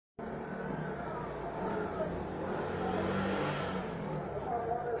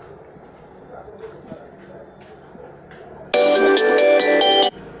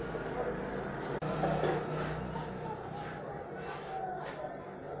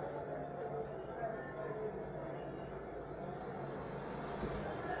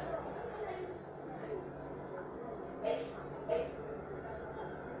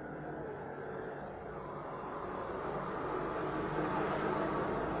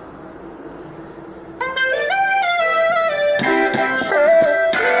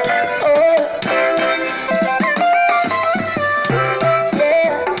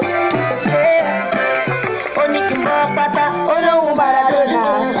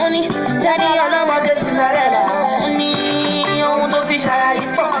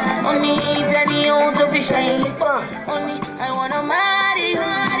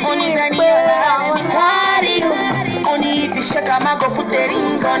put a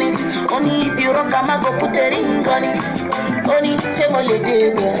ring on it. Only if you rock, I'ma go put a ring on it. Only say mo le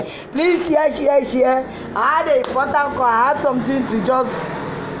dey there. Please share. I had an important call. I had something to just.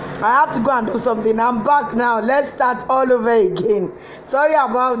 I have to go and do something. I'm back now. Let's start all over again. Sorry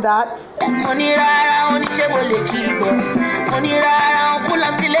about that. Money rara, only say mo le keep up. Money rara, pull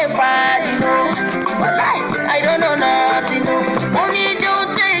up still a fight, you know. Wallahi, I don't know nothing, no. Money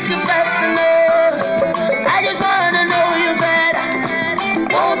don't take it personal. I just wanna know you better.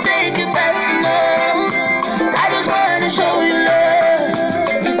 Don't take it personal. I just wanna show you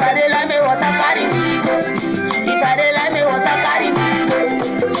love. If I dey like me, what I carry me go. If I dey like me, what I carry me go.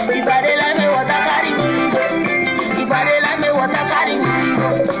 If I dey like me, what I carry me go. If I dey like me, what I carry me go.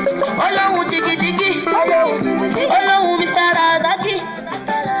 Olohun tiki, Olohun Mr. Razaki,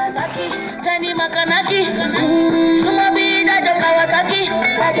 Kenny Makanaki, Sumabi Dajo Kawasaki,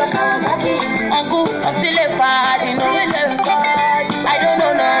 Uncle, I'm still a fight, you know. I don't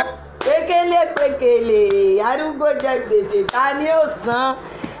know now. Pekele, arúgbó jẹ gbèsè ta ni ó san.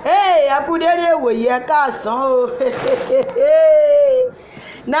 Akúdédé wòye ẹ káàsán o.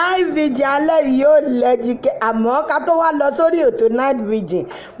 Night vigil alẹ́ yìí yóò lẹ́jìkẹ́ àmọ́ ká tó wá lọ sórí ètò night vigil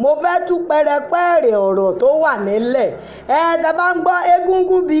mo fẹ́ tú pẹ́rẹpẹ́rẹ ọ̀rọ̀ tó wà nílẹ̀. Tẹ́ bá ń gbọ́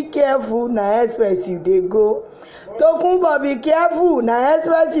Egungun be careful na express you dey go. Tokunbo be careful na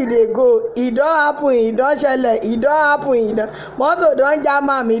express you dey go. E don happen, e don ṣẹlẹ̀, e don happen, e don mọ́tò don jam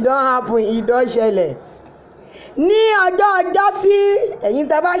am, e don happen, e don ṣẹlẹ̀. Ní ọjọ́ sí ẹ̀yin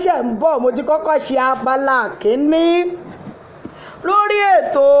tẹ́ bá ṣe ń bọ̀ mo ti kọ́kọ́ ṣe abala kínní lórí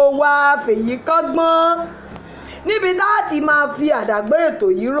ètò wa fèyí kọ́gbọ́n níbi tá a ti máa fi àdàgbé ètò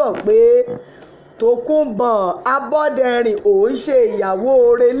yìí rọ̀ pé Tókunbọ̀ Abọ́dẹrìn òun ṣe ìyàwó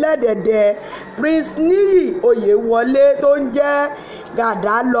rẹ̀ lẹ́dẹ̀dẹ̀ Prince Níyì Oyèwọlé tó ń jẹ́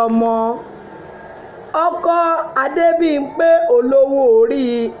Gàdá lọ́mọ ọkọ Adébímpé olówó orí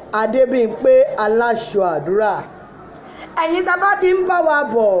Adébímpé Alasoadura. Ẹ̀yin tá bá ti ń bá wa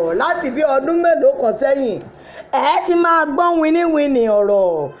bọ̀ láti bí ọdún mélòó kan sẹ́yìn ti máa gbọ́ winiwini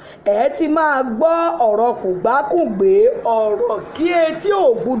ọ̀rọ̀ ti máa gbọ́ ọ̀rọ̀ kùgbákùgbé ọ̀rọ̀ kí etí ò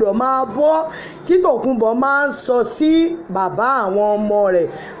gbúdọ̀ máa bọ́ tí Tókunbọ̀ máa ń sọ sí bàbá àwọn ọmọ rẹ̀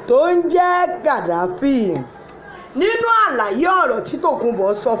tó ń jẹ́ Gadaffi. Nínú àlàyé ọ̀rọ̀ tí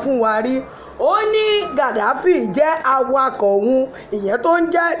Tókunbọ̀ sọ fún wa rí ó ní Gadaffi jẹ́ awakọ̀ òun ìyẹn tó ń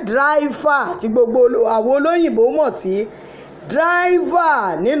jẹ́ dráìfà tí gbogbo àwọn olóyìnbó mọ̀ sí dráìvà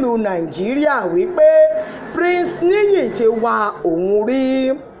nílùú Nàìjíríà wípé Prince Níyì ti wa òun rí.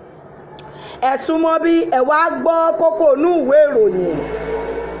 Ẹ̀sùn mọ́ bí ẹ wá gbọ́ kókó inú ìwé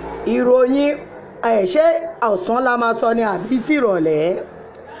ìròyìn ṣé ọ̀sán la máa sọ ni àbí tìrọ̀lẹ́.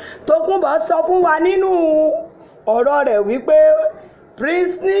 Tókunbọ̀ sọ fún wa nínú ọ̀rọ̀ rẹ̀ wípé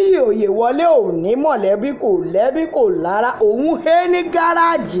Prince Níyì Oyèwọlé ò ní mọ̀lẹ́bí kò lẹ́bí kò lára òun ní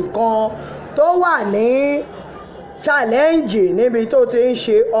gáràjì kan tó wà ní Challenge níbi tó ti ń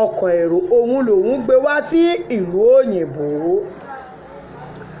ṣe ọkọ̀ èrò òun lòun gbé wá sí ìlú òyìnbó.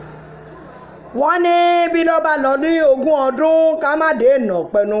 Wọ́n ní bí ló bá lọ ní 20 ọdún ká má dènà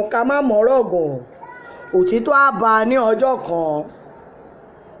pẹ̀nu ká má mọ̀rọ̀ gùn òtítọ́ á bá ní ọjọ́ kan.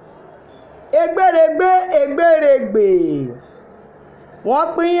 Ègbèrègbè wọ́n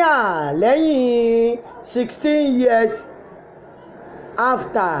pínyà lẹ́yìn 16 years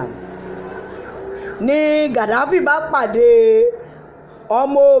after ní Gadaffi bá pàdé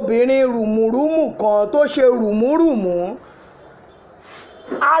ọmọbìnrin rùmùrùmù kan tó ṣe rùmùrùmù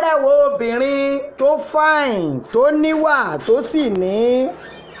arẹwà obìnrin tó fine tó níwà tó sì ní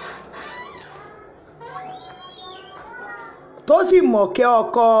tó sì mọ̀kẹ́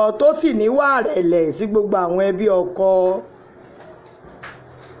ọkọ tó sì níwà rẹ̀lẹ̀ sí gbogbo àwọn ẹbí ọkọ.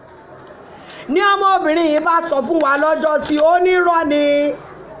 Ní ọmọbìnrin yìí bá sọ fún wa lọ́jọ́ sí ó ní irọ́ ni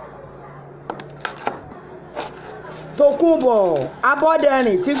Tókunbọ̀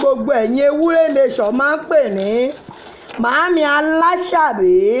Abọ́dẹrìn tí gbogbo ẹ̀yin ewúrẹ́ nation máa ń pè ní màámi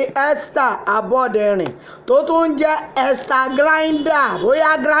Aláṣàbí Esther Abọ́dẹrìn tó tún jẹ́ Esther grinder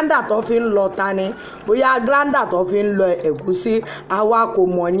bóyá grinder tó fi ń lọ ta ni bóyá grinder tó fi ń lọ ẹ̀gúsí àwa kò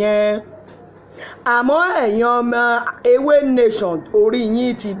mọ̀ yẹn. Àmọ́ ẹ̀yin ọmọ ewé nation orí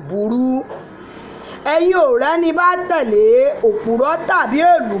yín ti burú. Ẹ̀yin ò rẹ́ni bá tẹ̀lé òpùrọ́ tàbí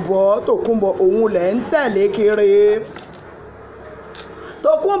èlùbọ́ Tókunbọ̀ òun lẹ̀ ń tẹ̀lé kiri.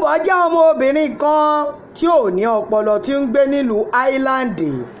 Tókunbọ̀ jẹ́ ọmọbìnrin kan tí ò ní ọpọlọ tí ń gbé nílùú Ireland.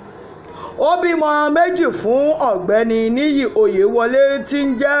 Ó bímọ méjì fún ọ̀gbẹ́ni Níyì Oyèwọlé tí ń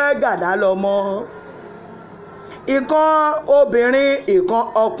jẹ́ Gàdá lọ́mọ. Ìkan obìnrin ìkan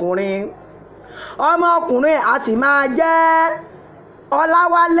ọkùnrin. Ọmọkùnrin a sì máa jẹ́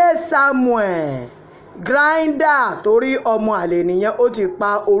Ọláwálé Samuel grinder torí ọmọ àlè nìyẹn ó ti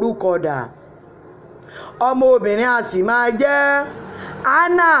pa orúkọ dà ọmọ obìnrin a sì máa jẹ́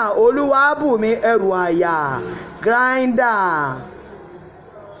Anna Olúwabùnmi ẹrù àyà grinder.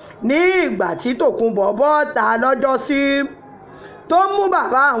 Ní ìgbà tí Tòkunbọ̀ bọ́ta lọ́jọ́sí tó mú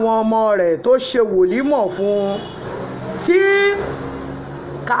bàbá àwọn ọmọ rẹ̀ tó ṣe wòlímọ̀ fún un tí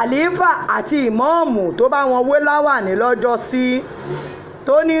kàlífà àti ìmọ̀ọ́mù tó bá wọn wé láwàní lọ́jọ́sí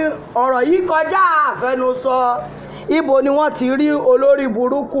tó ní ọ̀rọ̀ yìí kọjá àfẹnusọ ibo ni wọ́n ti rí olórí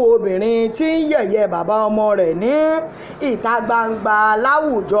burúkú obìnrin tí ń yẹ̀yẹ́ bàbá ọmọ rẹ̀ ní ìta gbangba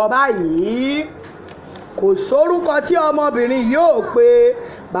láwùjọ báyìí kò sórúkọ tí ọmọbìnrin yóò pe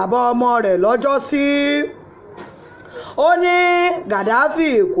bàbá ọmọ rẹ̀ lọ́jọ́sí ó ní Gadaffi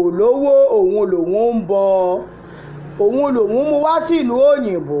kò lówó òun lòun ń bọ òun lòun mú wá sílùú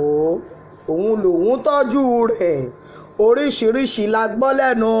òyìnbó òun lòun tọ́jú rẹ̀ oríṣiríṣi la gbọ́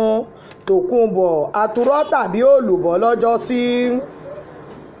lẹ́nu Tòkunbọ̀ àtúrọ́ tàbí olùbọ́ lọ́jọ́sí.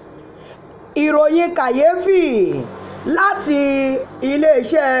 Ìròyìn kàyéfì láti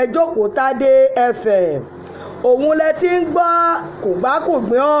iléeṣẹ́ Jókòtádé FM òun lẹ ti ń gbọ́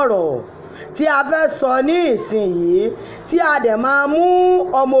kògbákògbín ọ̀rọ̀ tí a fẹ́ sọ ní ìsinyìí tí a dẹ̀ máa mú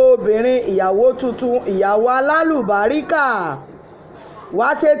ọmọbìnrin ìyàwó tuntun ìyàwó alálùbáríkà wá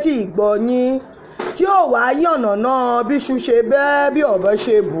sétí ìgbọ̀nyín tí ó wá yànnàná bíṣu ṣe bẹ́ẹ̀ bí ọ̀bẹ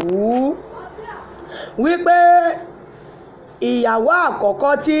ṣe bù ú wípé ìyàwó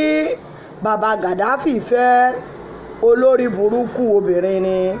àkọ́kọ́ tí bàbá Gadaffi fẹ́ olórí burúkú obìnrin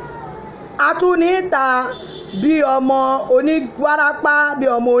ni atúníta bí ọmọ oníwárápá bí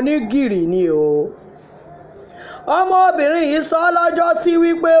ọmọ onígìrì ni o ọmọbìnrin yìí sọ lọ́jọ́ sí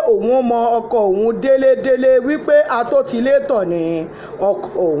wípé òun mọ ọkọ òun délédélé wípé atótilétọ̀ ni ọkọ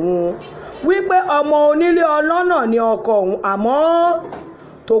òun wípé ọmọ onílé ọlọ́nà ni ọkọ òun àmọ́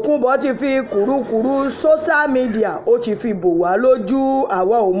Tòkunbọ̀ ti fi kùrukùru social media ó ti fi bò wá lójú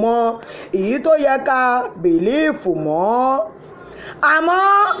àwa ò mọ èyí tó yẹ ká bìlíìfù mọ́ àmọ́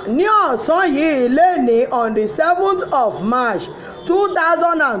ní ọ̀sán yìí léni on the 7th of March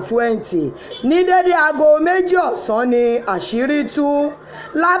 2020 ní dédé aago 2 ọ̀sán ni àṣírí tú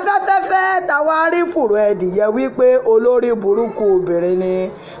láfẹ́fẹ́fẹ́ tàwárí fùrọ̀ ẹ̀dìyẹ wípé olórí burúkú obìnrin ni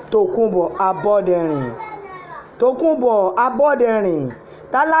Tòkunbọ̀ Abọ́dẹrìn Tòkunbọ̀ Abọ́dẹrìn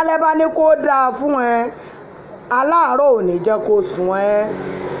tálálẹ́ bá ní kó dáa fún ẹ aláàárọ̀ ò ní jẹ́ kó sùn ẹ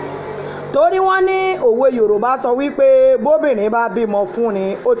torí wọ́n ní òwe Yorùbá sọ wípé bóbìnrin bá bímọ fún ni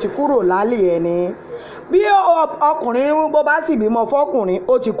ó ti kúrò lálé ẹni bí ọkùnrin bó bá sì bímọ fọkùnrin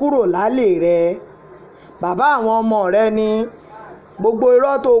ó ti kúrò lálé rẹ bàbá àwọn ọmọ rẹ ni gbogbo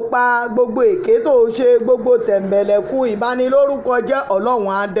irọ́ tó pa gbogbo èké tó ṣe gbogbo tẹ̀m̀bẹ̀lẹ̀kú ìbanilórúkọ jẹ́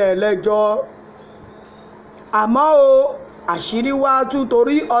Ọlọ́run á dá ẹ lẹ́jọ́ àmọ́ o àṣírí wá tú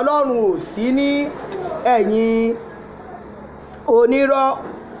torí Ọlọ́run ò sí ní ẹ̀yìn onírọ́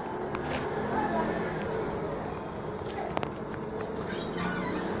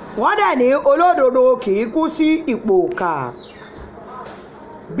wọ́n dẹ̀ ní olódodo kì í kú sí ipò òkà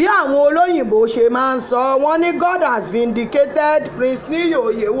bí àwọn olóyìnbó ṣe máa ń sọ wọ́n ní God has vindicated Prince Niyi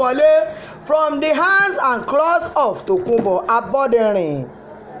Oyewole from the hands and claws of Tòkunbọ̀ Abọ́dẹrìn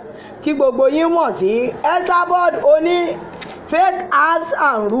tí gbogbo yín mọ̀ sí Esabod oní fake apps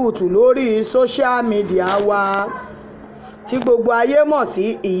and root lórí social media wa tí gbogbo ayé mọ̀ sí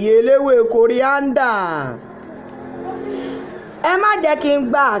ìyẹléwé kòríáńdà ẹ má jẹ́ kí n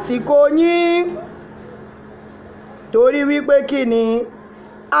gba àsìkò yín torí wípé kí ni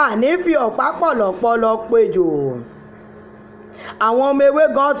àní fi ọ̀pá pọ̀lọ̀pọ̀lọ̀ péjò àwọn ọmọ ewé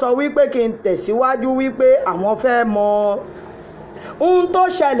gan sọ wípé kí n tẹ̀síwájú wípé àwọn fẹ́ mọ ohun tó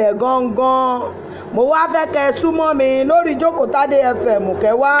ṣẹlẹ̀ gangan mo wá fẹ́ kẹ́ súnmọ́ mi lórí Jókòtádé FM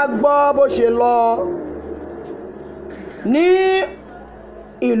kẹ́ wá gbọ́ bó ṣe lọ ní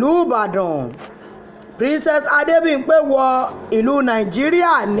ìlú Ìbàdàn Princess Adebimpe wọ ìlú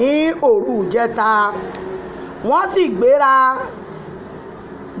Nàìjíríà ní òru ìjẹta wọ́n sì gbéra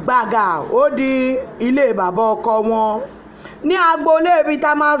gbàgà ó di ilé bàbá ọkọ wọn ní agboolé ibi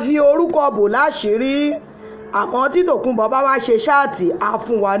tá máa fi orúkọ bò láṣìírí àmọ́ tí Tòkunbọ̀ bá wá ṣe ṣáàtì á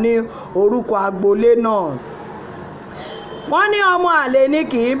fún wa ní orúkọ agboolé náà wọ́n ní ọmọ àlè ni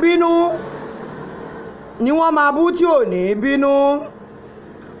kì í bínú ni wọ́n máa bú tí ò ní bínú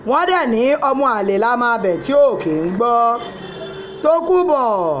wọ́n dẹ̀ ní ọmọ àlè la máa bẹ̀ tí ò kì í gbọ́ Tòkunbọ̀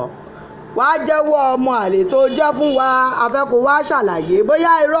wá jẹ́wọ́ ọmọ àlè tó jẹ́ fún wa afẹ́kọ̀ wá ṣàlàyé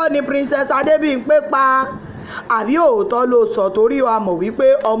bóyá irọ́ ni Princess Adebimpe pa àbí òótọ́ ló sọ torí a mọ̀ wípé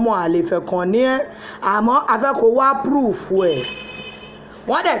ọmọ àlè fẹ̀kàn ní ẹ́ àmọ́ afẹ́kọ̀ wá púrùfù ẹ̀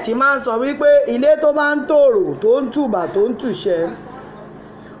wọ́n dẹ̀ ti máa ń sọ wípé ilé tó bá ń tòrò tó ń tùbà tó ń tùṣẹ́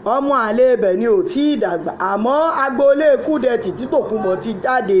ọmọ àlè ibẹ̀ ni ò tí ì dàgbà àmọ́ agboolé Kúdẹ̀tì tí Tòkunbọ̀ ti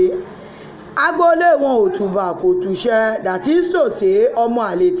jáde agboolé wọn ò tùbà kò túṣẹ́ dàtí sòsè ọmọ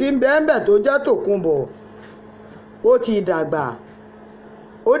àlè tí ń bẹ́ẹ̀ tó jẹ́ Tòkunbọ̀ ó ti dàgbà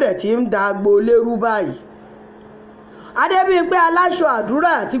ó dẹ̀ ti ń da agboolé rú báyìí. Adébímpé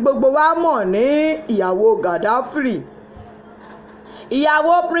Alásoàdúrà tí gbogbo wa mọ̀ ní ìyàwó Gadaffi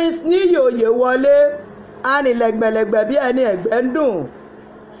ìyàwó Prince Níyì Oyèwọlé arìnlẹ̀gbẹ̀lẹ̀gbẹ̀ bí ẹni ẹ̀gbẹ́ ń dùn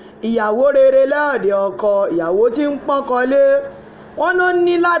ìyàwó rere lẹ́ọ̀dẹ̀ ọkọ ìyàwó tí ń pọ́nkọlé wọ́n ló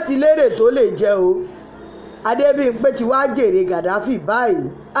ní láti lérè tó lè jẹ́ o. Adébímpé ti wá jèrè Gadaffi báyìí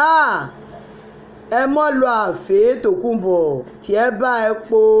ẹ mọ́ lọ àfẹ́ Tòkunbọ̀ tí ẹ bá ẹ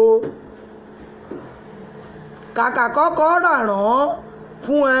po kàkà kọ́kọ́ ràrán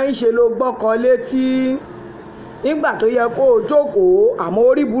fún ẹ ń ṣe ló gbọ́kọ létí nígbà tó yẹ kó o jókòó àmọ́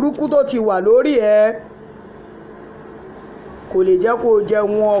orí burúkú tó ti wà lórí ẹ kò lè jẹ́ kó o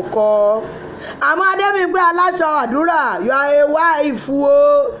jẹun ọkọ. àmọ́ Adébímpé Alásoàdúrà yọ ẹwà ìfúwó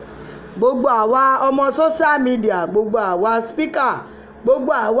gbogbo àwa ọmọ social media gbogbo àwa speaker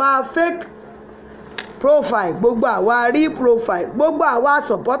gbogbo àwa fake profile gbogbo àwa real profile gbogbo àwa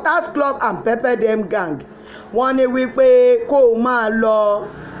supporters club and pepper dem gang wọ́n ní wípé kó o máa lọ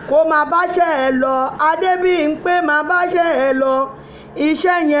kó máa báṣẹ́ ẹ lọ Adébímpé máa báṣẹ́ ẹ lọ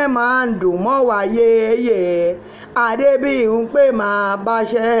iṣẹ́ yẹn máa ń dùn mọ́ wa yéye Adébímpé máa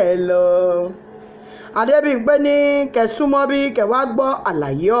báṣẹ́ ẹ lọ. Adébímpé ní kẹsúmọ́ bí kẹwà gbọ́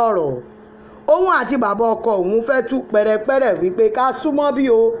àlàyé ọ̀rọ̀ òun àti bàbá ọkọ òun fẹ́ tú pẹ̀rẹ̀pẹ̀rẹ̀ wípé ká súnmọ́ bí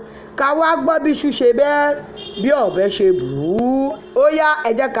o ká wá gbọ́ bí iṣu ṣe bẹ́ẹ̀ bí ọ̀bẹ ṣe bù ú. ó yá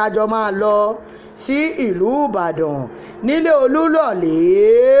ẹ jẹ́ ká jọ máa lọ sí ìlú Ìbàdàn nílé Olúyọ̀lé.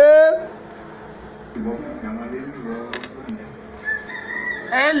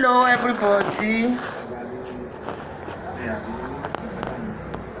 Hello everybody.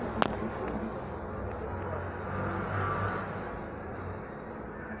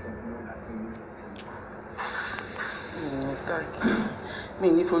 Mi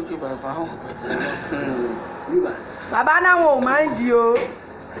ní fojú bàbá hàn. Bàbá náà wọn ò máa ń di o.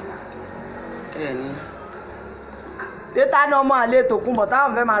 Ẹni. Déta ní ọmọ àlè Tòkunbọ̀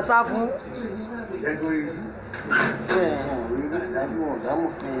táwọn fẹ́ máa sá fún.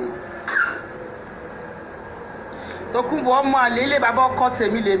 Tòkunbọ̀ ọmọ àlè ilé bàbá ọkọ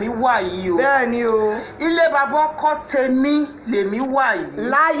tèmi lèmi wà yìí o. Bẹ́ẹ̀ ni o. Ilé bàbá ọkọ tèmi lèmi wà yìí.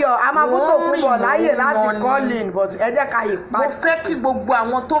 Láyọ̀ a máa fún Tòkunbọ̀ láyè láti call in but ẹ jẹ́ ká yí padà. Mo fẹ́ kí gbogbo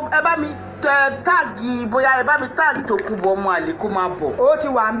àwọn tó ẹ bá mi táàgì bóyá ẹ bá mi táàgì Tòkunbọ̀ ọmọ àlè kó máa bọ̀. Ó ti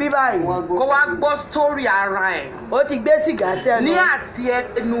wà ń bí báyìí. Kó wá gbọ́ sítórì ara ẹ̀. Ó ti gbé sìgá sẹ́nu. Ní àti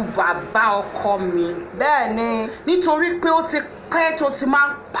ẹnu bàbá ọkọ mi. Bẹ́ẹ̀ ni. Nítorí pé ó ti pẹ́ tó ti máa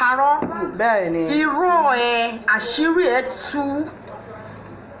ń parọ́. Bẹ́ẹ̀ ni. Irọ́ ẹ àṣírí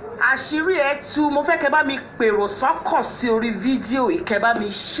ẹ tú mo fẹ́ kẹ́ bá mi pèrò sọ́kàn sí orí fídíò yìí kẹ́ bá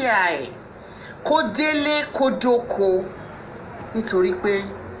mi share ẹ̀ kó délé kó dóko nítorí pé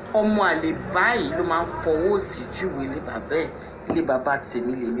ọmọ àlè báyìí ló máa ń fọwọ́ sí júwe ilé bàbá ẹ̀ ilé bàbá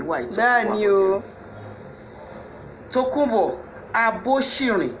tèmi lèmi wà ìtọ́jú. Bẹ́ẹ̀ ni o. Tòkunbọ̀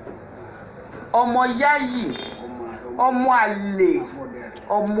abóṣìrìn ọmọ yáyì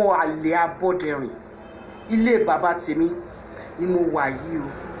ọmọ àlè abọ́dẹrìn ilé bàbá tèmi ni mo wà yìí o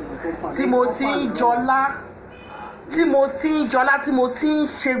tí mo ti ń jọlá tí mo ti ń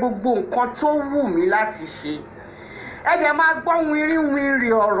ṣe gbogbo nǹkan tó wù mí láti ṣe ẹ dẹ̀ máa gbọ́ wínrínwínrì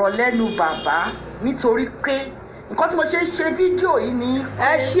ọ̀rọ̀ lẹ́nu bàbá nítorí pé nǹkan tí mo ṣe ń ṣe fídíò yìí ni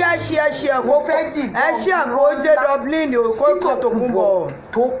ẹ ṣí mo fẹ́ dìbò ẹ ṣí àgbo jẹ́ Dublin o kó tó Tòkunbọ̀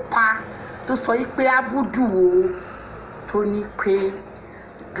tó pa tó sọ yìí pé abudu o tó ní pé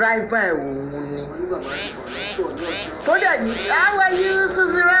driver ẹ̀ òun ni tó dẹ̀ ní how are you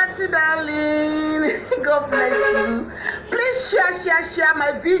Suziranti darling God bless you please share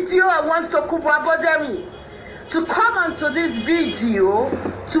my video. I want Tòkunbọ̀ Abọ́dẹ̀rìn to come onto this video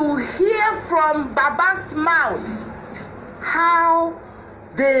to hear from Baba's mouth how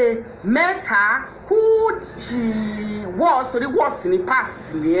they met her, who she was, so the worst in the past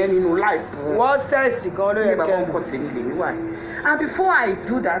nínú life. What's test gan ló yẹ kẹ́ ẹ kọ́ tèmi lèmi wà. And before I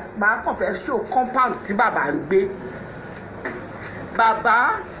do that, màá kàn fẹ́ show compound tí bàbá ń gbé.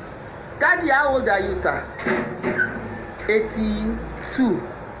 Bàbá, daddy, how old are you, sir? 82.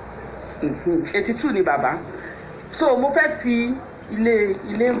 82 ni bàbá. So mo fẹ́ fi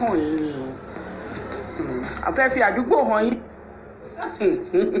ilé hàn yín. A fẹ́ fi àdúgbò hàn yín.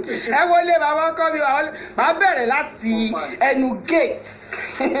 Ẹ wọlé bàbá kọ́ mi màá bẹ̀rẹ̀ láti ẹnu gate.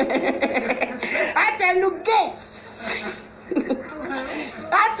 Láti ẹnu gate.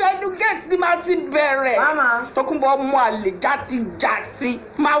 láti ẹnu gate ni máa ti bẹ̀rẹ̀ Tókunbọ̀ mú àlè játi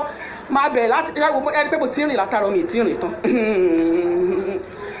máa bẹ̀rẹ̀ láti ẹni pé mo ti rìn látàrọ mi ti rìn tán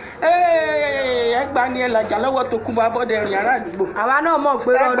ẹgbà ni ẹlàjà lọ́wọ́ Tókunbọ̀ Abọ́dẹrìn ará àdúgbò. àwa náà mọ̀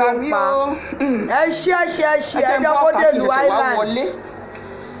pé ọdún pa ẹ ṣe ẹjọ́ kó dé lu island.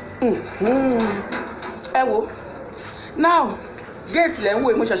 ẹ wo now gate lẹ́ ń wò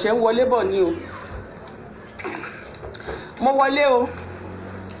mo ṣẹ̀ṣẹ̀ ń wọlé bọ̀ ni o mo wọlé o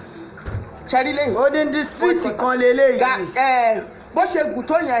ṣẹ́rí lẹ́yìn. odindi street kan lélẹ́yìí. bó ṣe gùn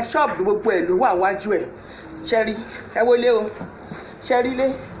tó yẹn ṣọ́ọ̀bù gbogbo ẹ̀ ló wà wájú ẹ̀ ṣẹ́rí ẹ wọlé o ṣẹ́rí lé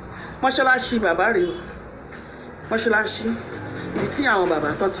mọ́ṣáláṣí bàbá rèé o mọ́ṣáláṣí ibi tí àwọn bàbá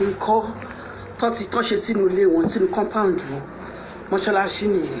tó ti ń kọ́ tó ti tọ́ ṣe sínú ilé wọn sínú compound wọn mọ́ṣáláṣí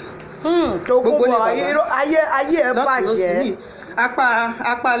nìyẹn. Tókunbọ̀ ayé ẹ bàjẹ́.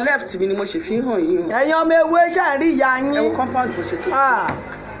 apá left mi ni mo ṣe fi hàn yín o. ẹ̀yin ọmọ ewé ṣàrí ìyá yín. ẹ wo compound bó ṣe tó.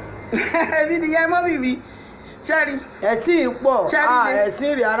 ẹbí nìyẹn mọ́mì mi ṣẹ́rí. ẹ̀sìn pọ̀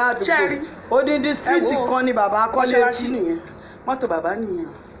ẹ̀sìn rẹ̀ ará àdúgbò odindi street kan ni bàbá kọ́lé sí. mọ́tò bàbá nìyẹn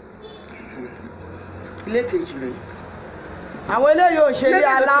ilé kejì rẹ̀. àwọn eléyìí ò ń ṣe ilé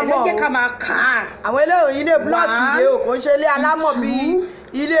alámọ̀ o àwọn eléyìí ò ń ilé blọọkì ilé o kò ń ṣe ilé alámọ̀ bíi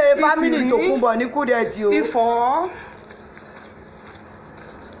ilé fámìlì Tókunbọ̀ ní Kúdẹ̀tì o. Ifọ̀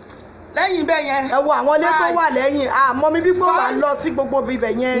lẹ́yìn bẹ́ẹ̀ yẹn. ẹ wo àwọn ilé tó wà lẹ́yìn àmọ́ mi bí gbọ́ wà lọ sí gbogbo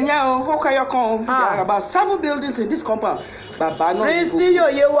ibẹ̀ yẹn. ìyẹn o ó kẹyọ kan o there are about 7 buildings in this compound. bàbá náà Prince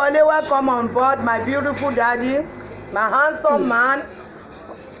Niyoye wọlé welcome on board my beautiful daddy my handsome man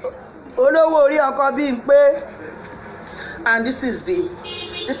olówó orí ọkọ Bímpé. and this is the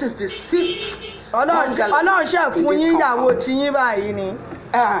 6th. Ọlọ́run ṣe fún yín ìyàwó tiyín báyìí ni.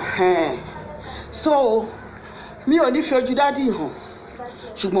 so mi ò ní fi ojú dádì hàn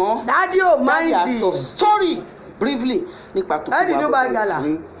ṣùgbọ́n dádì ò máìndì. so story briefly nípa Tókunbọ̀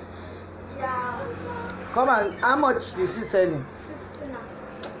Abọ́dẹrìn. come on how much is he selling?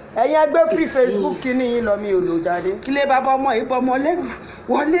 ẹ̀yin ẹgbẹ́ free Facebook kìíní yín lọ mi ò lò jáde. ilé bàbá ọmọ ìbọn ọmọ lẹ́rù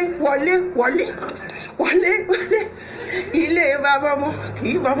wọlé ilé bàbá ọmọ kì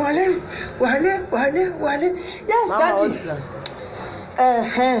í bọ́ ọmọ lẹ́rù wọlé yes daddy.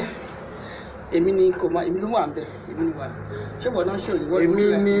 èmi ni kò máa èmi ló wà ń bẹ èmi ni wà ṣé wọn náà ṣe òyìnbó. èmi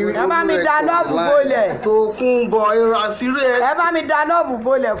ni ẹ bá mi da lọ́ọ̀bù bolẹ̀. Tókunbọ̀ irun àṣírí ẹ. ẹ bá mi da lọ́ọ̀bù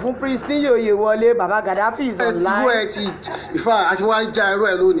bolẹ̀ fún Prince Niyoye wọlé bàbá Gadaffi is online. irú ẹ ti ìfà àti wá já irú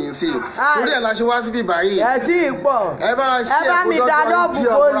ẹ lónìí sí i torí ẹ la ṣe wá síbí báyìí. ẹ sì pọ̀ ẹ bá mi da lọ́ọ̀bù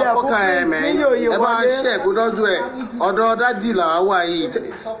bolẹ̀ fún Prince Niyoye wọlé. ẹ bá ṣe ẹ̀kú dọ́jú ẹ ọ̀dọ̀ dádì là wà yìí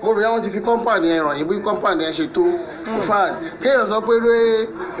mo rò yá wọn ti fi kọ́mpànì ẹ ràn yín bí kọ́mpànì ẹ ṣe tó ìfà kéèyàn sọ pé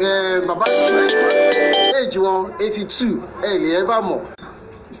bàbá age wọn 82 ẹ lè ẹ bá mọ̀.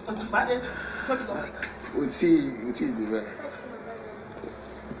 o tí di bẹ́ẹ̀.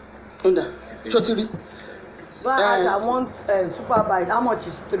 Onda ṣó ti rí. but as I want super bike how much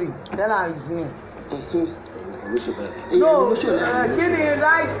is 3 tell her it's me. no kí ni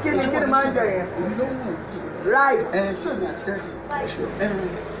right kí ni máa ń jẹ yẹn right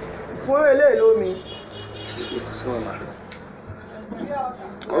fún eléyìí lómi.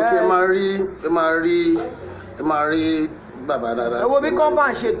 ok ẹ máa rí bàbá dáadáa. ẹ wo bí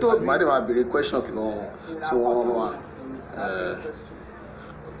compound ṣe tóbi. má dé máa béèrè questions lọ́wọ́ tí wọ́n wá.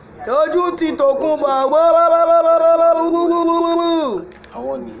 ojú ti Tókunbọ̀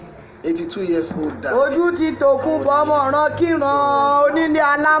àwọn ni 82 years old dad. ojú ti Tókunbọ̀ ọmọ ọ̀ràn kíran onílé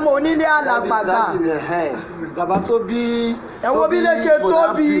alámọ̀ onílé alàgbàgbà. bàbá tó bí. ẹ wo bí lè ṣe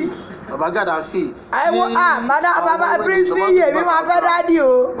tóbi. bàbá Gadaffi. ẹ wo bàbá Prince Niyoye mi máa fẹ́ dádì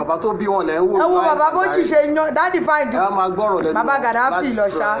o. bàbá tó bí wọn lẹ́ ń wò. ẹ wo bàbá bó ti ṣe yan dádì fine. ẹ máa gbọ́rọ̀ lẹ́nu bàbá Gadaffi lọ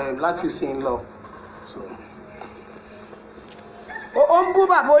ṣá. láti sin lọ. ó ń bú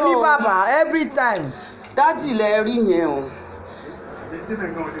bàbá oníbàbà every time. dádì lẹ rí yẹn o.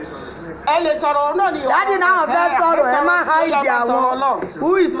 ẹ lè sọ̀rọ̀ náà ni. dádì náà fẹ́ sọ̀rọ̀ ẹ má hide àwọn who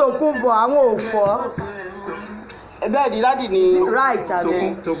is Tókunbọ̀ àwọn òfò. bẹ́ẹ̀ ni dádì ni. right abẹ.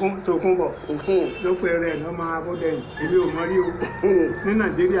 Tókunbọ̀ ló pe rẹ̀ lọ́mọ Abọ́dẹrìn èmi ò mọ rí o ní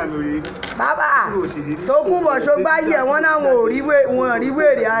Nàìjíríà mi ò rí. bàbá Tókunbọ̀ ṣọgbà yẹ wọn náà wọn rí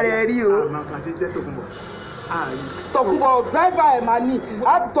wèrè ara ẹ rí o. àmọ́ kan ti jẹ́ Tókunbọ̀. Tókunbọ̀ driver ẹ̀ máa ní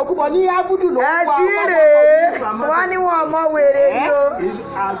Tókunbọ̀ ní abudu ló ẹ sí rèé wọn ní wọn mọ wèrè ni o.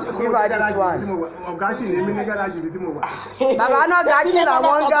 give her this one. ọ̀gá sì ní mí ní gáràjì tí mo wà. bàbá náà gàṣì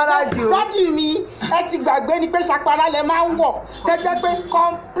làwọn ń gáràjì o. dádì mi ẹ ti gbàgbé ni pé ṣàpárá lẹ máa ń wọ̀ tẹ́jẹ́ pé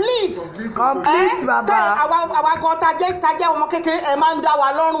complete bàbá. àwa kan tajẹ́ ọmọ kékeré ẹ máa ń dá wa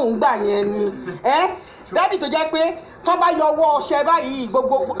lọ́rùn gbà yẹn ni dádì tó jẹ́ pé tó bá yọwọ́ ọṣẹ báyìí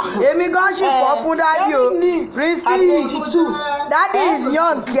gbogbo. èmi gan ṣì fọ́ fún dádì o Prestige dádì is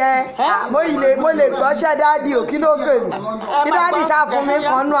young kẹ mo lè gbọ́ṣẹ́ dádì o kí ló gbè mí kí dádì ṣàfún mi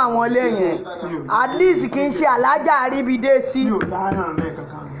kan nú àwọn ilé yẹn at least kì í ṣe alájà àríbidé sí. mi ò dáhà mẹ́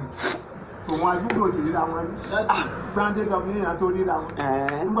kankan mi òun àdúgbò ti ríra wọn gbáǹdé lọ ní ìyá tó ríra wọn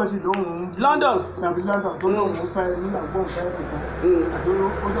nígbà tí lóhùn London tàbí London tó lóhùn fẹ́ nígbà gbóhùn fẹ́ nìkan àdúró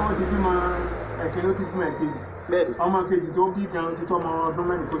ó jọwọ́ ti bímọ ẹ̀kẹ́ ló ti bímọ ẹ̀kejì ọmọ kejì tó bí gan ti tọ́ ọmọ ọdún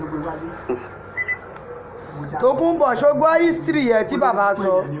mẹ́rin tó gbé wáyé. Tókunbọ̀ ṣógbọ́ history ẹ̀ tí bàbá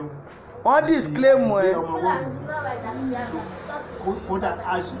sọ wọ́n disclaim ẹ̀. kódà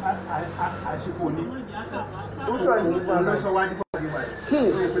àṣìkò ní ó tọ́ ìṣúná lọ́sọ̀ wá ní fọ́ọ̀dì wáyé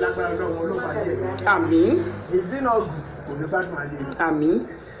ó ìpínlẹ̀ agbára ọlọ́run olóògbé ayé rẹ̀. àmín ìsínà kò ní gbádùn ayé rẹ̀. àmín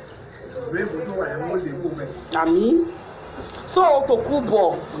ìwé ìbò tó wà yẹn wọ́n lè wò bẹ́ẹ̀. àmín. so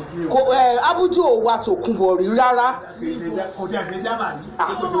Tókunbọ̀ Abuju ò wa Tókunbọ̀ rí rárá. kò tí a ṣe dábàá ní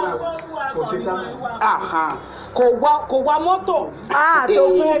kò ṣe dábàá. kò wa mọ́tò.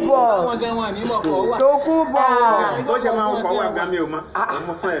 Tókunbọ̀ tó ṣe máa ń kọ́ wà gbá mi ò mọ́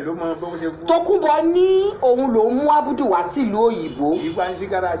ọmọ fún ẹ̀ ló mọ bó ṣe fún. Tókunbọ̀ ní òun lòún mú Abudu wá sílùú òyìnbó. ìgbà ń ṣí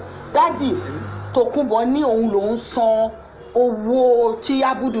gáràjì. dádì Tókunbọ̀ ní òun lòún san owó tí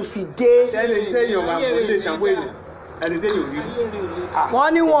Abudu fi dé. sẹ́ni téèyàn máa kó lè ṣàǹkó èèyàn ẹni téèyàn rí. wọ́n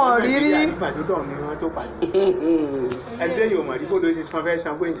ní wọn rí rí. ìgbàdúrà ni wọ́n tó pàdé. ẹni téèyàn mọ̀ rí bó ló ṣe fẹ́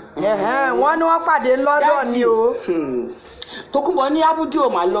ṣàǹkó èèyàn. wọ́n ní wọ́n pàdé London ni o. Tókunbọ̀ ní Abudu ò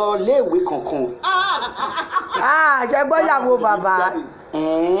máa lọ léèwé kankan. ṣe gbọ́yàwó bàbá.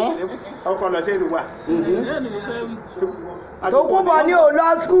 ọkọ lọ sí ìlú wa. Tókunbọ̀ ní ò lọ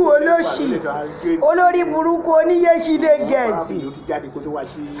skul olóṣì olórí burúkú oníyéṣídé Gẹ̀ẹ́sì.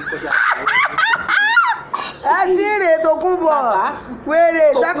 ẹ sí rè Tókunbọ̀ wèrè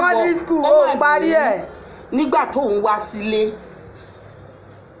secondary school ó parí ẹ̀. nígbà tóun wá sílé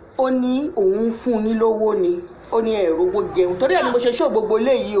ó ní òun fún un ní lówó ni ó ní ẹ̀rọ owó jẹun torí ẹ̀ ni mo ṣe ṣó gbogbo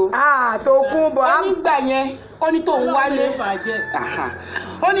léyìí o. Tókunbọ̀ ó nígbà yẹn ó ní tóun wálé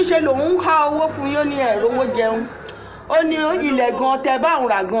ó ní ṣe lòun ń há owó fún yín ó ní ẹ̀rọ owó jẹun ó ní ilẹ̀ gan tẹ báwọn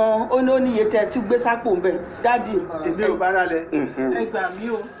rà gan ó ní oníye tẹ tún gbé sápò ńbẹ dádì. èmi ò bára lẹ. ẹ gbà mí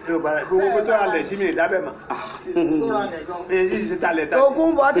o. mi ò bára gbogbo tó rà lẹ sí mi ìdábẹ́ mà. èyí sì ti talẹ̀ ta.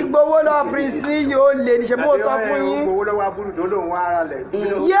 Tókunbọ̀ ti gbowó lọ Prestige ó lè ní ṣe bó sọ fún yín. gbowó lọ́wọ́ abúlù tó lóun wá ara lẹ̀.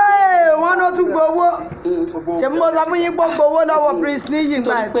 yéè wọ́n ló tún gbowó ṣe bó sọ fún yín pé gbowó lọ́wọ́ Prestige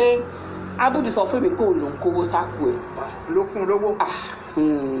gbà. nítorí pé Abudu sọ fún mi pé òun lòún kówó sápò ẹ̀. ló fún un lówó.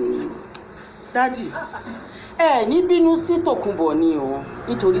 dádì ẹ ní bínú sí Tókunbọ̀ ni o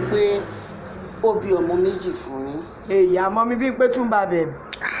nítorí pé ó bí ọmọ méjì fún yín. èyí àmọ́ mi bí pé tún bá bẹ̀rù.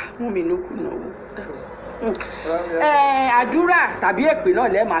 mú mi ló kùnà owó. àdúrà tàbí èpè náà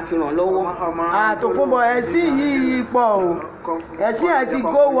lẹ́ẹ̀ máa fi ràn lọ́wọ́. Tókunbọ̀ ẹ̀sìn yìí pọ̀ o ẹ̀sìn ẹ̀ ti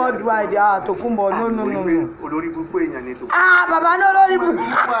go worldwide Tókunbọ̀ no. olórí púpọ̀ èèyàn ni tó. bàbá ní olórí púpọ̀.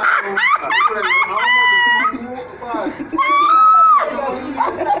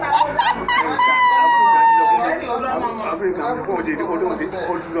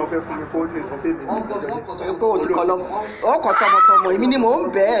 ọkọ̀ tọmọtọmọ èmi ni mò ń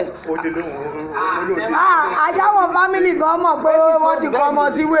bẹ́ẹ̀. àṣàwọn fámìlì gan mọ̀ pé wọ́n ti kọ́ ọmọ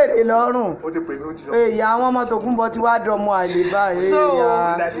sí wèrè lọ́rùn. èyí àwọn ọmọ Tókunbọ̀ ti wá dọmọ àlè báyìí.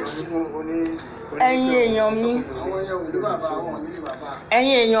 ẹ̀yin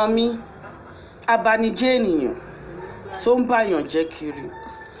èèyàn mi abanijẹ́ ènìyàn tó ń báyàn jẹ́ kiri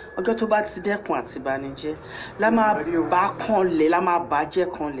ọjọ́ tó bá ti dẹ́kun àti banijẹ́ la máa bá kanlẹ̀ la máa bá jẹ́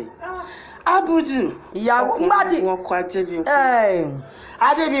kanlẹ̀. Abudu ìyàwó ńgbà tí wọn kọ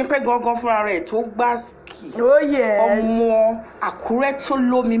Adebimpe gangan fúnra rẹ̀ tó gbá ski ọmọ Àkúrẹ́ tó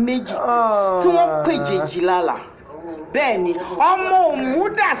lómi méjì tí wọ́n pèjèjì lálà bẹ́ẹ̀ ni ọmọ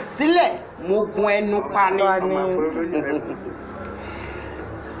òmùdà sílẹ̀ mo gun ẹnu pani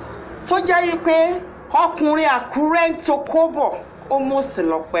tó jẹ́ wípé ọkùnrin Àkúrẹ́ ń Tókunbọ̀ ó mọ̀ sí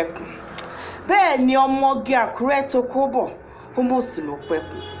lọ pẹ́kun bẹ́ẹ̀ ni ọmọge Àkúrẹ́ Tókunbọ̀ ó mọ̀ sí lọ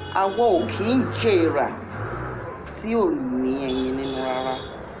pẹ́kun àwọ̀ ò kì í jẹ ìrà tí ò ní ẹyin nínú rárá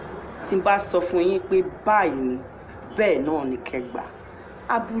tí n bá sọ fún yín pé báyìí ni bẹ́ẹ̀ náà ni kẹgbà.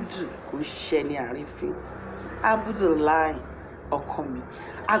 Abudu kò ṣẹ ní àrífín Abudu láì ọkọ mi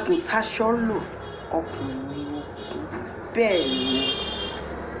àgùntàṣọ lò ọkùnrin okùn bẹ́ẹ̀ ni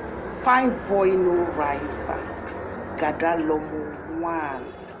fine boy no rival gàdá lọmọ wàn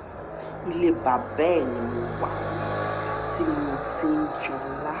ilé bàbá ẹ̀ ni mo wà tí mo ti ń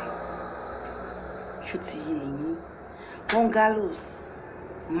jọlá ṣùtì yẹ̀yìn bungalows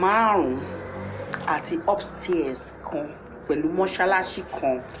 5 àti upstairs kan pẹ̀lú mọ́ṣáláṣí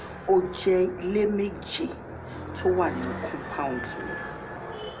kan ó jẹ́ ilé méjì tó wà nínú compound.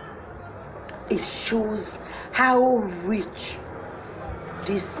 It shows how rich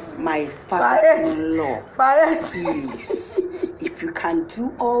this my father-in-law is. If you can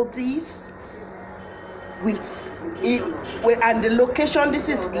do all this with it, and the location, this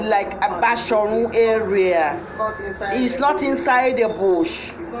is like a Bashorun area. It's not inside the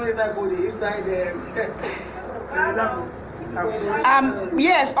bush. It's not inside body, it's inside the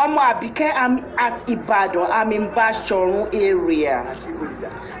yes, Omo Abike, I'm at Ibadan. I'm in Bashorun area.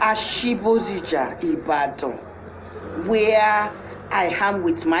 Ashibozija, Ibadan, where I am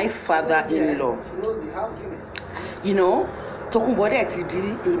with my father-in-law. You know, Tokunbo de ti di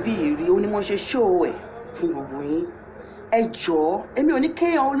ebi iri, ó ní mo ṣe show ẹ̀ fún gbogbo yín. Ẹ jọ̀ọ́, èmi ò ní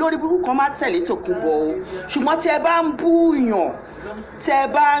kéèyàn olórí burúkú kan má tẹ̀lé Tokunbo o. Ṣùgbọ́n tí ẹ bá ń búyàn, tí ẹ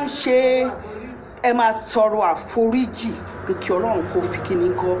bá ń ṣe, ẹ máa tọrọ àforíjì pé kí Ọlọ́run kó fi kíní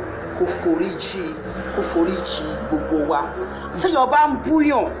kọ́, kó foríjì gbogbo wa. Tí èèyàn bá ń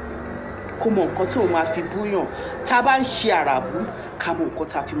búyàn, kó mọ nǹkan tó máa fi búyàn. Tá a bá ń ṣe àràbù, ká mọ nǹkan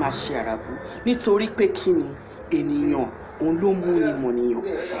tá a fi máa ṣe àràbù. Nítorí pé kí ni ènìyàn òun ló mú ni mọ̀ nìyàn.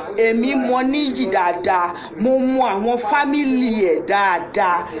 Èmi mọ Níyì dáadáa, mo mọ àwọn fámìlì ẹ̀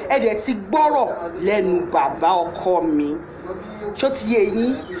dáadáa. Ẹ dẹ̀ ti gbọ́rọ̀ lẹ́nu bàbá ọkọ mi. Ṣó ti yé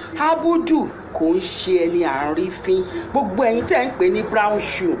yín? Abudu kò ń ṣe ẹni àrífín. Gbogbo ẹ̀yin tẹ́ ń pè ní brown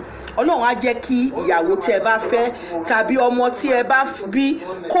shoe. Ọlọ́run á jẹ́ kí ìyàwó tí ẹ bá fẹ́ tàbí ọmọ tí ẹ bá bí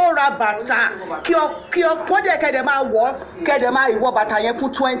kó ra bàtà kí ọkọ dẹ̀ kẹ́dẹ̀ máa wọ̀ kẹ́dẹ̀ máa ìwọ bàtà yẹn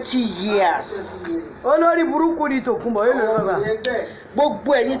fún 20 years. Olórí burúkú ni Tòkunbọ̀ yóò lọ bàbá.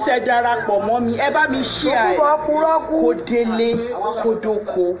 Gbogbo ẹ̀yin tẹ́ darapọ̀ mọ́ mi, ẹ bá mi share ẹ̀. Kó délé kó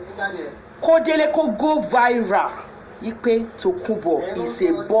dóko. Kó délé kó go viral. Ipe Tokunbo is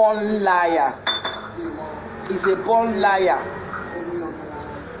a born liar. Is a born liar.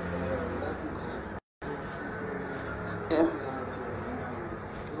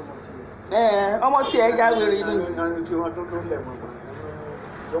 Ọmọ tí ẹ já wèrè ni.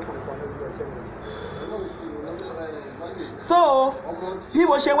 So bí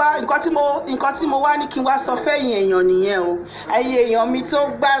mo ṣe wá nǹkan tí mo wá ní kí n wá sọ fẹ́yìn èèyàn nìyẹn o. Ẹ̀yin èèyàn mi tó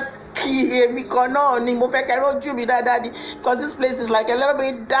gbá kí èmi kan náà ni mo fẹ́ kẹ́ rójú mi dáadáa ni, because this place is like a little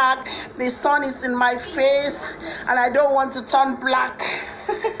bit dark, the sun is in my face and I don't want to turn black.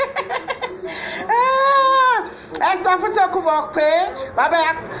 Ẹ sọ fún Tokunbo pé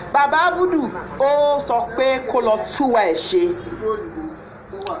bàbá Abudu ó sọ pé kó lọ túwa ẹ̀ ṣe.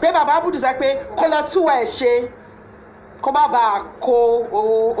 Pé bàbá Abudu sọ pé kó lọ túwa ẹ̀ ṣe. Kó má bàa kó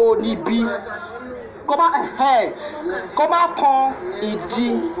oníbí. Kó má kan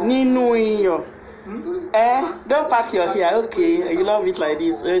ìdí nínú iyàn. Don't pack your hair. Okay, you love it like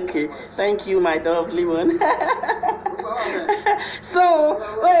this. Okay, thank you, my lovely one. So,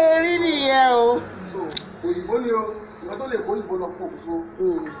 rí nìyẹn o. Òyìnbó ni o, wọ́n tó lè kó òyìnbó lọ kó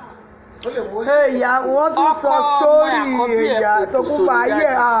òkú. Ìyá wọ́n tún sọ sítórì ìyá Tokunbo ayé.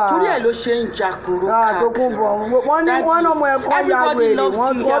 Torí ẹ̀ ló ṣe ń jakuru káàkiri. Tokunbo wọ́n náà mọ ẹ̀kọ́ ya wèrè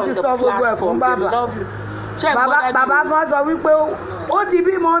wọ́n ti sọ gbogbo ẹ̀ fún bàbá. Bàbá gan sọ wípé ó ti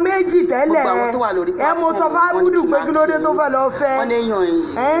bímọ méjì tẹ́lẹ̀. Ẹ mo sọ fún Abudu pé kí ló dé tó fẹ́ lọ fẹ́.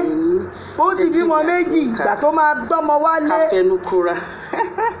 Ó ti bímọ méjì ìgbà tó máa gbọ́mọ wálé. Afẹnukura.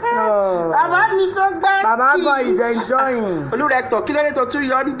 Bàbá mi tó gbẹ́ kí. Bàbá gan is enjoying. Olùrẹ̀tọ̀ kí ló dé tó tún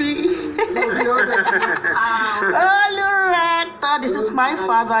yọ ń bí. Olùrẹ̀tọ̀, this is my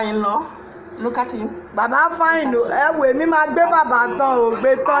father-in-law. Look at him. Bàbá fine o, ẹ wò mí máa gbé bàbá tán o,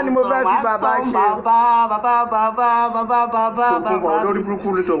 gbé tán ni mo fẹ́ fi bàbá ṣe. Bàbá. Tokunbo olórí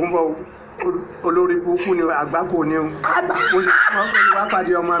burúkú ni Tokunbo olórí burúkú ni àgbákò ni o. Wá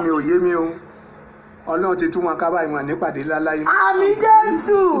pàdé ọmọ mi ò yé mi o. Ọlọ́run ti tún wọn ká báyìí wọn nípàdé láláyé. Àmín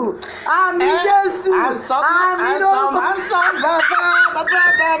Jésù, àmín Jésù, àmín lórúkọ.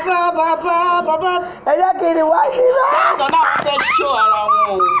 Bàbá. Ẹ jẹ́ kí ni wá níbẹ̀. Ọ̀sán náà wọ́n fẹ́ ṣó ara wọn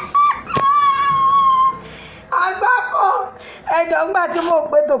o. Àgbákò ẹjọ́ ńgbà tí mo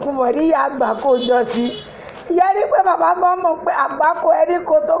pe Tokunbo níyà àgbákò jọ sí. Ìyá ní pé bàbá gan mọ̀ pé àgbákò ẹni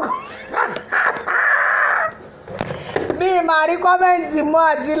kò tó kù. Mi máa rí kọ́mẹ́ǹtì mọ́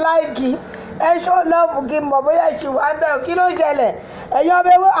àti láìkì. Ẹ ṣó lọ́ọ̀fù kí n mọ̀ bóyá ìṣìwà ń bẹ̀ kí ló ṣẹlẹ̀. Ẹ̀yin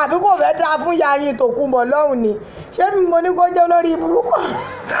ọbẹ̀ wo àbí kò fẹ́ dáa fún yayin Tokunbo lọ́hùn ni. Ṣé mi mo ní kó jẹ́ olórí burúkú?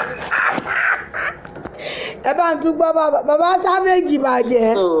 Ẹ bá ń tún gbọ́ bàbá Savage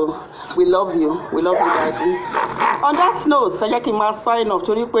bàjẹ́. So we love you daddy. On that note, ẹ jẹ́ kí n máa sign off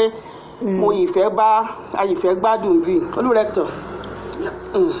torí pé mo àyìnfẹ́ gbádùn bí Olùrẹ̀tọ̀.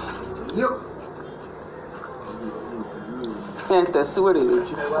 tẹ̀síwèrè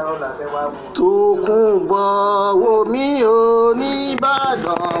lójú. Tòkunbọ̀ wo mi ò ní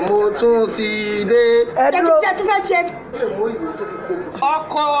Ìbàdàn mo tún ti dé. ẹ dúró tún fẹ́ ṣe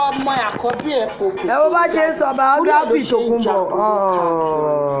ọkọ ọmọ àkọ́bí ẹ̀ fòkùn. ẹ wo bá ṣe ń sọ biography Tòkunbọ̀.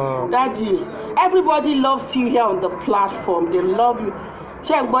 Daddy, everybody loves you here on the platform. They love you.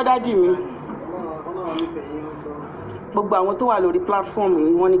 Ṣé ń gbọ́ daddy mi? Gbogbo àwọn tó wà lórí platform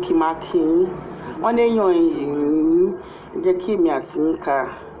yìí wọ́n ní kí n máa kí yín. Wọ́n ní èèyàn yìí jẹ́ kí èmi àti yín ká.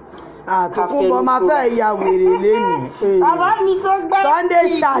 Tòkunbọ̀ máa fẹ́ ya wèrè lẹ́nu. Bàbá mi tó gbẹ́. Sunday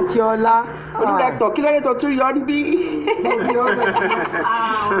ṣàtì ọlá. Olùrẹ̀tọ̀ kí lóde tó tún yọ níbí.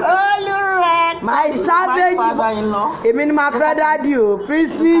 Olùrẹ̀tọ̀. My savage. Èmi ni máa fẹ́ dádì o.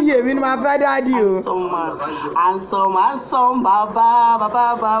 Prince Niyi èmi ni máa fẹ́ dádì o. Handsome bàbá.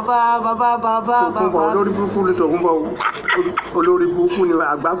 Tòkunbọ̀ olórí burúkú ni Tòkunbọ̀ o. Olórí burúkú ni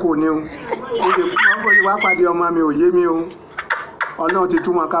àgbákò ni o. Ó ṣe wá pàdé ọmọ mi ò yé mi o. Ọlọ́run ti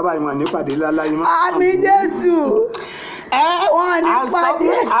túmọ̀ ká báyìí mọ̀ nípàdé láláyé mọ́. Àmì Jésù. Wọ́n ní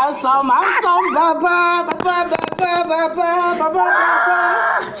pàdé. Handsome bàbá.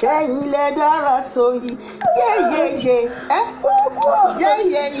 Ṣẹ́yìn lẹ dára tó yìí. Yéyéyé.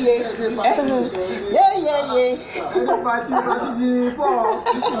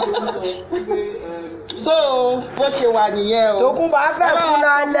 So bó ṣe wà nìyẹn o. Tòkunbọ̀ á fẹ́ kú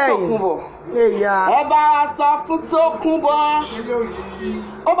lálẹ́ yìí. Ẹ bá a sọ fún Tòkunbọ̀.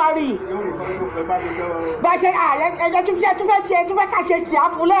 Ó bá rí i. Bá ṣe ẹjẹ tún fẹ́ ká ṣe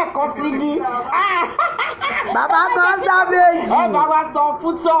ṣàfù lẹ́ẹ̀kan sí ni. Bàbá kan savage. Ẹ bá wa sọ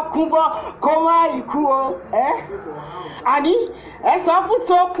fún Tòkunbọ̀ kó má ikú o. Àní ẹ sọ fún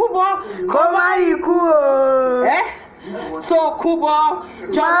Tòkunbọ̀ Kó má ikú o. Tòkunbọ̀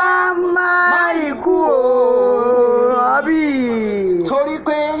Má ikú o. Àbí. Torí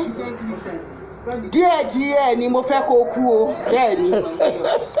pé díẹ̀díẹ̀ ni mo fẹ́ kó kú o. Bẹ́ẹ̀ ni.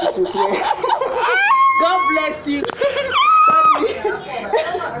 God bless you.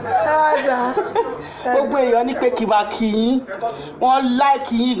 Gbogbo èèyàn ní pé kí bá kí yín. Wọ́n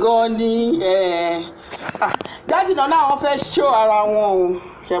láìkì yín gan ni. Dájú náà wọ́n fẹ́ show ara wọn o.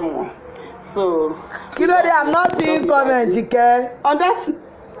 Ṣé mo? So. Kí ló dé? I'm not seeing comment kẹ́. On that.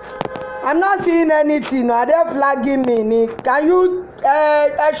 I'm not seeing anything. Are they flagging me? Ni? Can you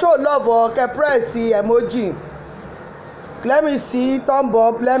show love or press the emoji? Let me see. Thumb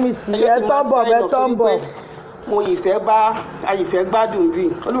up. Let me see. Thumb up. Thumb up. Mo ìfẹ́ gbádùn bí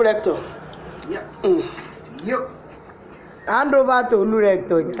Olùrẹ̀tọ̀. Hand over to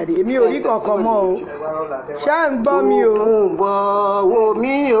Olùrẹ̀tọ̀ jáde. Èmi ò rí kankan mọ́ o. Ṣé ń gbọ́ mi o? Tòkunbọ̀ wo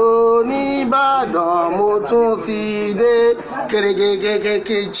mi ò ní Ìbàdàn mo tún ti dé.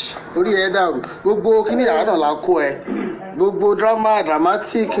 Kèrègègègèjì orí ẹ dàrú. Gbogbo kíní àádọ́ la kó ẹ. Gbogbo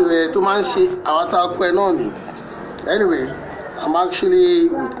dramatic tó máa ń ṣe àwọn tá a kó ẹ náà ni. Anyway, I'm actually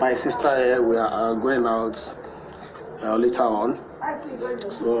with my sister here. We are going out later on.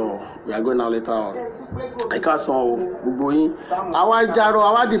 So we are going out later on. I can't say gbogbo yín. Àwa jaro,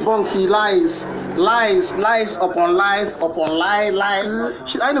 àwa debunk lies upon lies upon lie.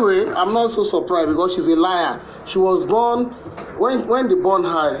 Anyway, I'm not so surprised because she's a liar. She was born when they born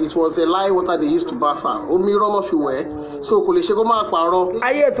her. It was a lie water they used to bath her. Omi rọ́mọ́ fi wẹ̀. So kò lè ṣe kó máa parọ́.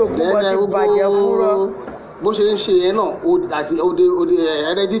 Ayé Tòkunbọ̀ ti bàjẹ́ fúnrọ́. Bó ṣe ń ṣe yẹn náà òde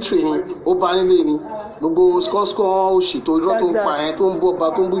hereditary ni ó bá nílé ni gbogbo skọ́skọ́ òṣì tó irọ́ tó ń pa yẹn tó ń bú ọba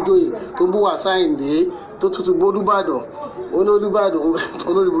tó ń bú joyè tó ń bú wà sáyìndé tó tuntun bó Olúbàdàn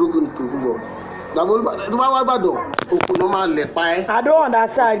olórí burúkú ni Tòkunbọ̀ gbàgbọ́ Olúbàdàn tó bá wá Ìbàdàn òkú ló máa lẹ̀ pa ẹ́. I don't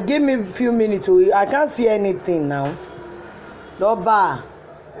understand. Give me a few minutes. I can't see anything now. Lọ́ba.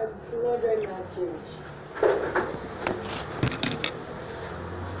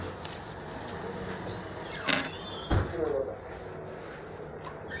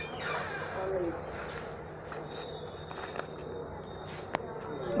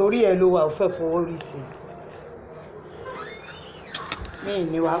 Lórí ẹ ló wà ó fẹ́ fọwọ́ rí sí i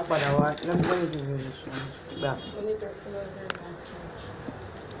ní wàá padà wá lọ́gbọ́n ìdìbò ìṣòro gbà.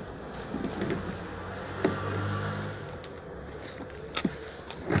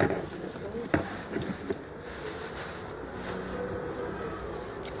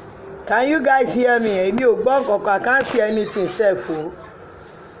 Can you guys hear me? Èmi ò gbọ́ nǹkan kan. I can't see anything sef o.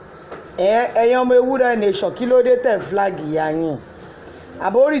 Ẹ̀yin ọmọ ewúrẹ́ nation kí ló dé tẹ̀ flag ìyá yín?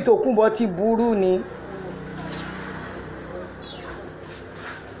 Àbórí Tòkunbọ̀ ti burú ni.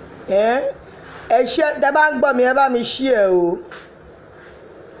 Ẹ ṣe tẹ́ bá ń gbọ́ mi ẹ bá mi ṣí ẹ o.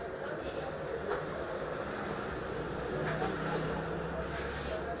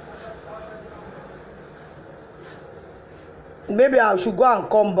 Maybe I should go and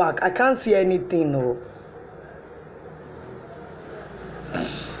come back. I can't see anything o.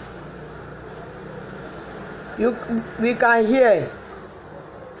 We can hear.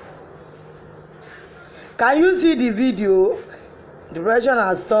 Can you see the video? The version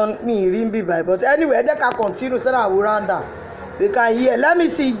has turned me rimby by, but anyway, they can continue so that we round down. We can hear. Let me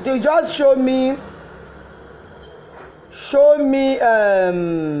see. They just show me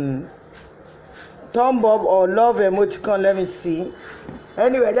thumb up or love emoticon. Let me see.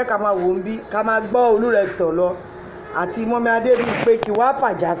 Anyway, they come won't be come gbọ́ Olúrẹ̀tọ̀ lọ àti Mọ́mí Adébímpé kí wá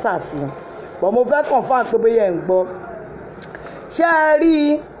fàjà sàsí. But mo fẹ́ confirm pé bóyá ẹ ń gbọ́. Ṣé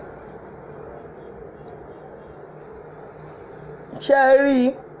ẹ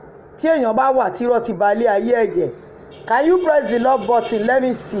rí tí èèyàn bá wà tí irọ́ ti balẹ̀ ayé ẹ̀jẹ̀? Can you press the love button? Let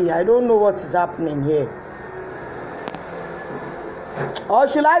me see. I don't know what is happening here. Or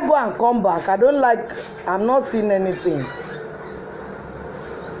should I go and come back? I don't like. I'm not seeing anything.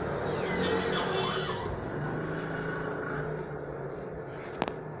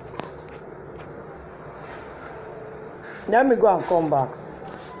 Let me go and come back.